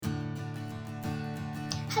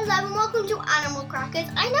Hello and welcome to Animal Crackers.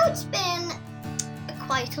 I know it's been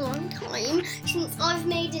quite a long time since I've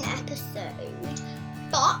made an episode,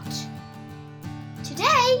 but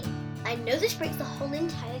today, I know this breaks the whole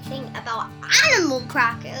entire thing about Animal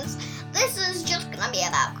Crackers. This is just gonna be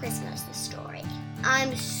about Christmas, this story.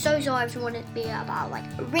 I'm so sorry if you want it to be about like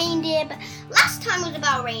a reindeer, but last time was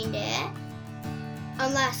about reindeer,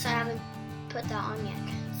 unless I haven't put that on yet.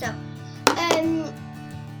 So,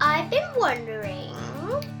 I've been wondering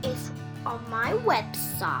if on my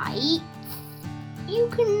website you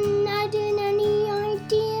can add in any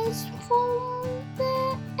ideas for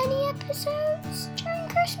any episodes during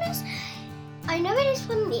Christmas. I know it is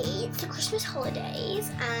for me, it's the Christmas holidays,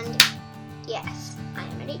 and yes, I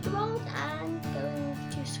am an 8-year-old and going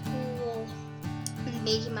to school and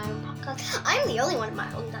making my own podcast. I'm the only one in my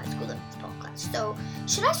whole entire school that makes podcasts, so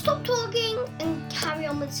should I stop talking and carry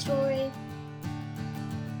on with the story?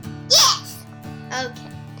 Yes!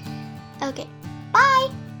 Okay, bye!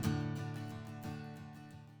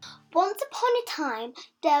 Once upon a time,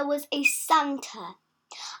 there was a Santa.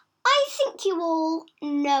 I think you all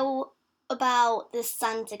know about the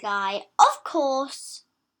Santa guy. Of course,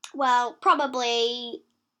 well, probably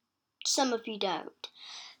some of you don't.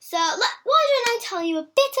 So, why don't I tell you a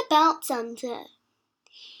bit about Santa?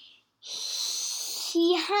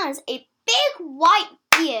 He has a big white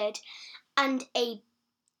beard and a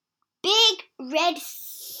big red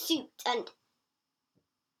suit, and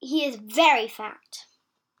he is very fat.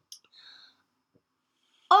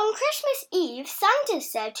 On Christmas Eve, Santa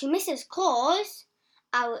said to Mrs. Claus,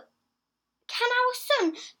 can our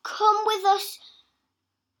son come with us?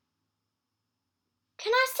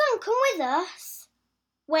 Can our son come with us?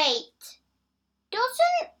 Wait,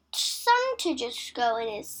 doesn't Santa just go in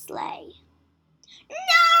his sleigh?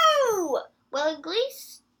 No! Well, at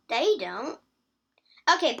least they don't.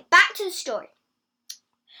 Okay, back to the story.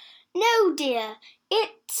 No, dear,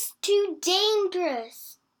 it's too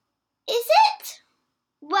dangerous. Is it?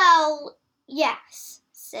 Well, yes,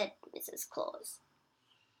 said Mrs. Claus.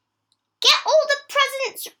 Get all the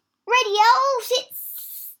presents ready, elves.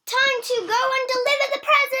 It's time to go and deliver the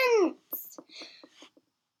presents.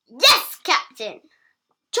 Yes, Captain.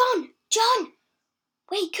 John,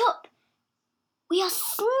 wake up. We are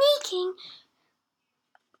sneaking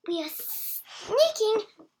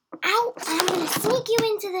out. I'm going to sneak you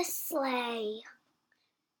into the sleigh.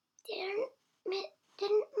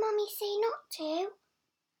 Didn't Mummy say not to?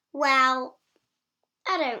 Well,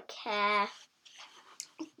 I don't care.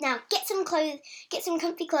 Now get some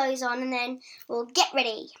comfy clothes on, and then we'll get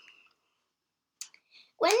ready.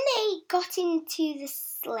 When they got into the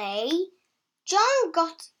sleigh, John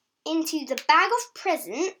got into the bag of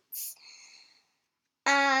presents,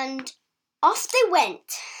 and off they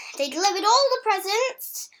went. They delivered all the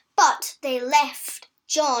presents, but they left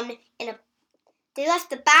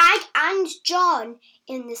the bag and John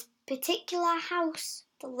in this particular house,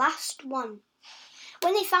 the last one.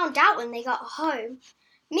 When they found out when they got home,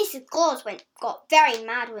 Mrs. Claus got very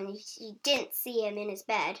mad when he didn't see him in his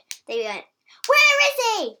bed. They went, "Where is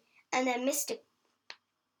he?" And then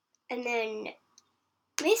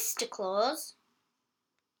Mr. Claus,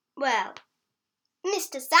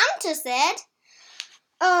 Mr. Santa said,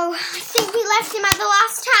 "Oh, I think we left him at the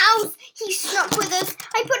last house. He snuck with us.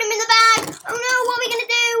 I put him in the bag. Oh no, what are we going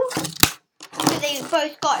to do?" So they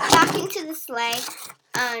both got back into the sleigh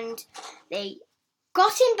and they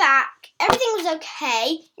got him back. Everything was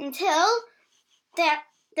okay until there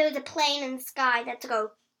was a plane in the sky that had to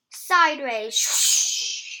go sideways.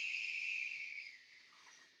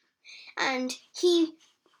 And he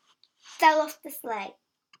fell off the sleigh.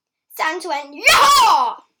 Santa went,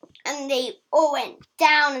 "Yeah!" And they all went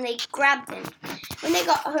down and they grabbed him. When they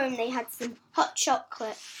got home, they had some hot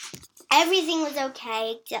chocolate. Everything was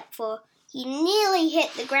okay except for he nearly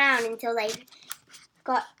hit the ground until they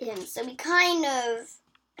got him. So he kind of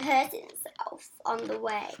hurt himself on the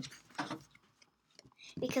way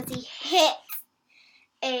because he hit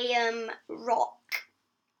a rock.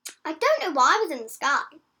 I don't know why it was in the sky,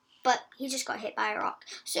 but he just got hit by a rock.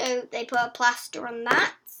 So they put a plaster on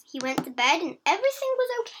that. He went to bed and everything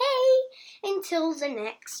was okay until the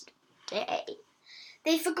next day.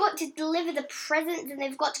 They forgot to deliver the presents and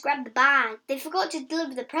they forgot to grab the bag. They forgot to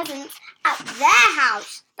deliver the presents at their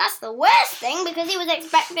house. That's the worst thing because he was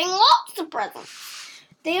expecting lots of presents.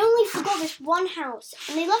 They only forgot this one house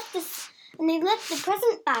and they left the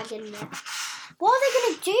present bag in there. What are they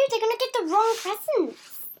going to do? They're going to get the wrong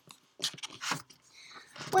presents.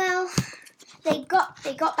 Well, they got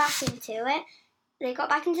back into it. They got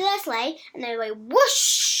back into their sleigh and they went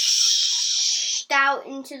whoosh out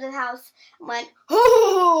into the house and went,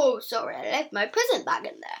 "Oh, sorry, I left my present bag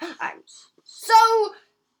in there. I'm so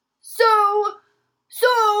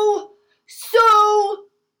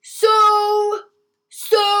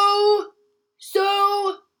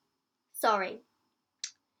sorry.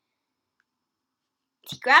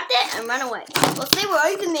 He grabbed it and ran away. Whilst they were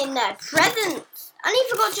opening their presents, and he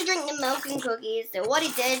forgot to drink the milk and cookies, so what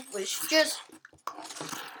he did was just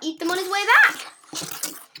eat them on his way back.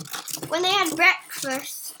 When they had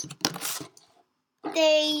breakfast,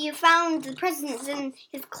 they found the presents in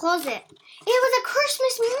his closet. It was a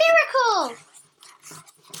Christmas miracle!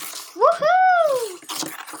 Woohoo!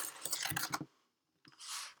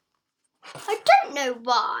 I don't know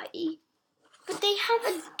why, but they have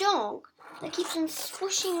a dog that keeps on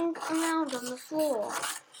swooshing around on the floor.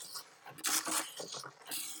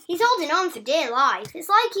 He's holding on for dear life. It's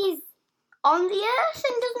like he's on the earth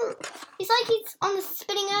and doesn't... It's like he's on the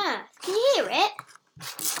spinning earth. Can you hear it?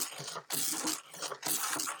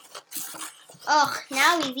 Ugh,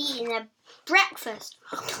 now he's eating their breakfast.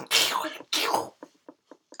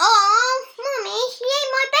 Oh, Mummy, he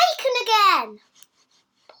ate my bacon again.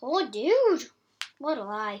 Poor dude. What a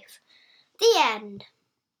life. The end.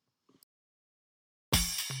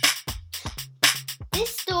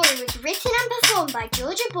 This story was written and performed by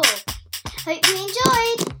Georgia Ball. Hope you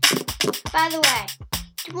enjoyed. By the way,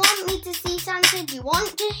 do you want me to see Santa? Do you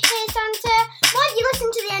want to hear Santa? Why don't you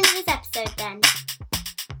listen to the end of this episode then?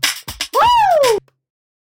 Woo!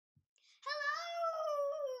 Hello!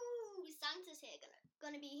 Santa's here.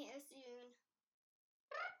 Gonna be here soon.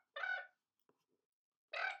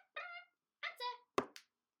 Santa!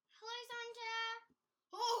 Hello, Santa!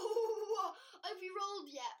 Oh, have you rolled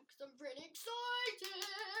yet? Because I'm pretty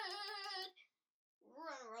excited. We're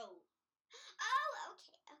on a roll. Oh,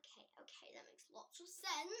 okay. That makes lots of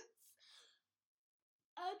sense.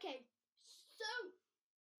 Okay, so,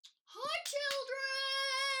 hi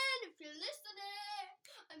children! If you're listening,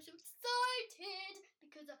 I'm so excited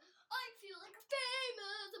because I feel like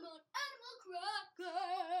famous. I'm on Animal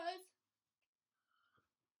Crackers.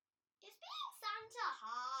 Is being Santa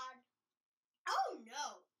hard? Oh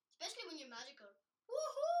no, especially when you're magical.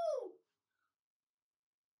 Woohoo!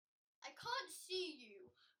 I can't see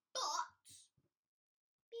you, but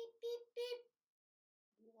beep beep beep.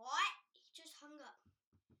 What? He just hung up.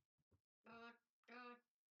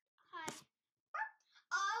 Hi.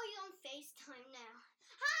 Oh, you're on FaceTime now.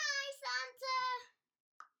 Hi, Santa.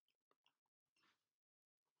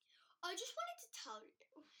 I just wanted to tell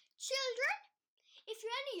you, children, if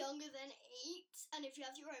you're any younger than 8 and if you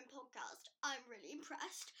have your own podcast, I'm really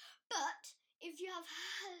impressed. But if you have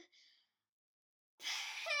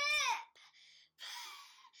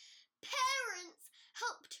parents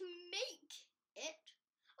help to make it,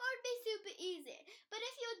 it would be super easy. But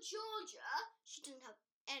if you're Georgia, she doesn't have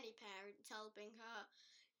any parents helping her.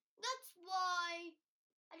 That's why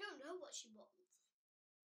I don't know what she wants.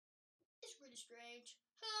 It's really strange.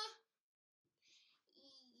 Huh?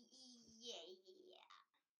 Yeah.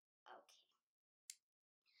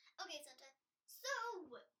 Okay, Santa. So,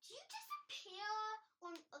 do you disappear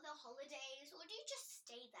on other holidays or do you just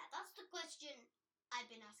stay there? That's the question I've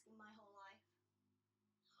been asking my whole life.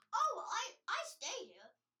 Oh, I stay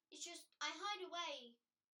here. It's just I hide away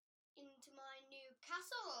into my new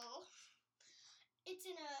castle. It's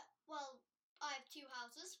in I have 2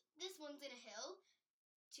 houses. This one's in a hill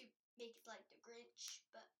to make it like the Grinch,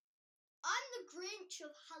 but I'm the Grinch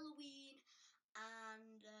of Halloween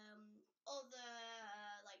and other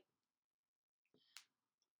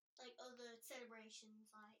other celebrations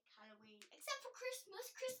like Halloween. Except for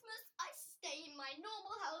Christmas. Christmas, I stay in my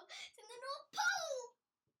normal house in the North Pole.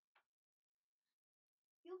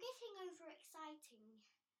 You're getting excited,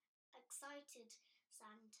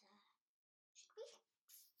 Santa. Should we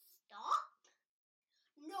stop?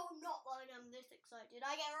 No, not when I'm this excited.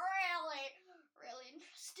 I get really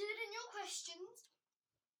interested in your questions.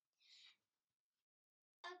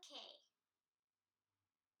 Okay.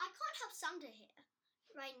 I can't have Santa here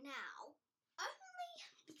right now, only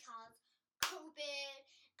because COVID,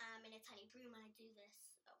 I'm in a tiny room and I do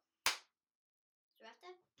this, so we have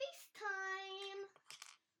to have FaceTime.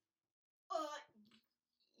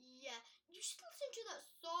 Yeah, you should listen to that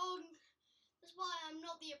song. That's why I'm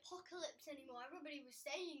not the apocalypse anymore. Everybody was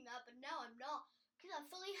saying that, but now I'm not, because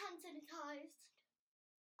I'm fully hand sanitized.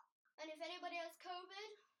 And if anybody has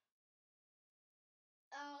COVID,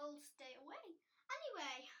 I'll stay away.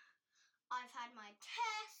 Anyway, I've had my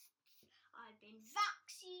tests, I've been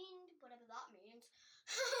vaccinated, whatever that means.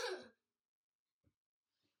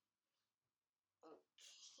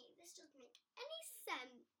 Okay, this doesn't make any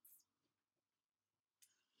sense.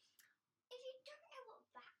 If you don't know what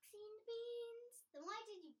vaccine means, then why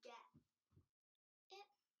did you get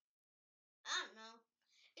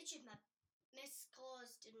It's just my Miss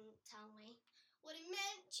Claus didn't tell me what it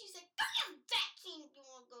meant. She said, go get a vaccine if you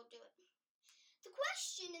want to go do it. The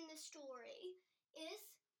question in the story is,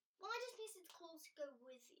 why does Mrs. Claus go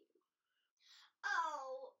with you?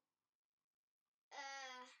 Oh, I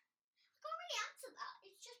can't really answer that.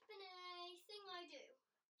 It's just been a thing I do.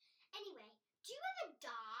 Anyway, do you ever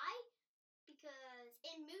die? Because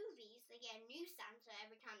in movies, they get a new Santa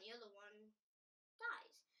every time the other one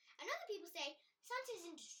dies. And other people say Santa's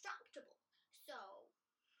indestructible. So,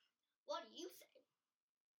 what do you say?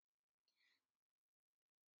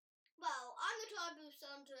 Well, I'm the type of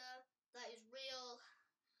Santa that is real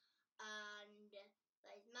and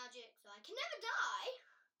that is magic, so I can never die.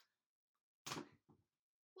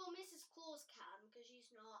 Well, Mrs. Claus can, because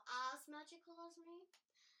she's not as magical as me.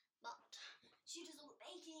 But she does all the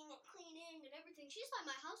baking and cleaning and everything. She's like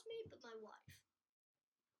my housemaid, but my wife.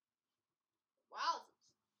 Wowzers.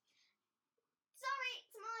 Sorry,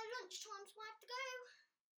 it's my lunchtime, so I have to go.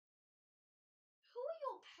 Who are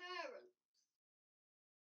your parents?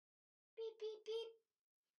 Beep, beep, beep.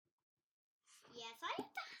 Yes, I have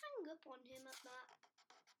to hang up on him at that.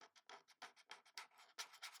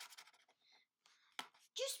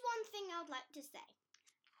 Just one thing I would like to say.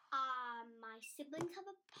 My siblings have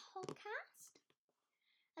a podcast.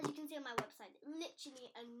 As you can see on my website, it literally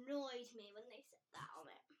annoyed me when they said that on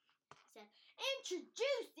it. It said,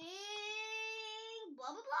 introducing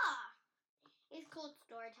blah, blah, blah. It's called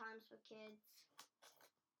Story Times for Kids.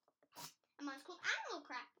 And mine's called Animal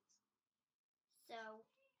Crackers. So,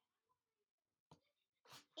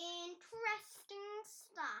 interesting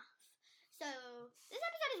stuff. So, this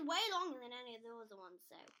episode is way longer than any of the other ones,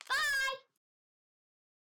 so bye!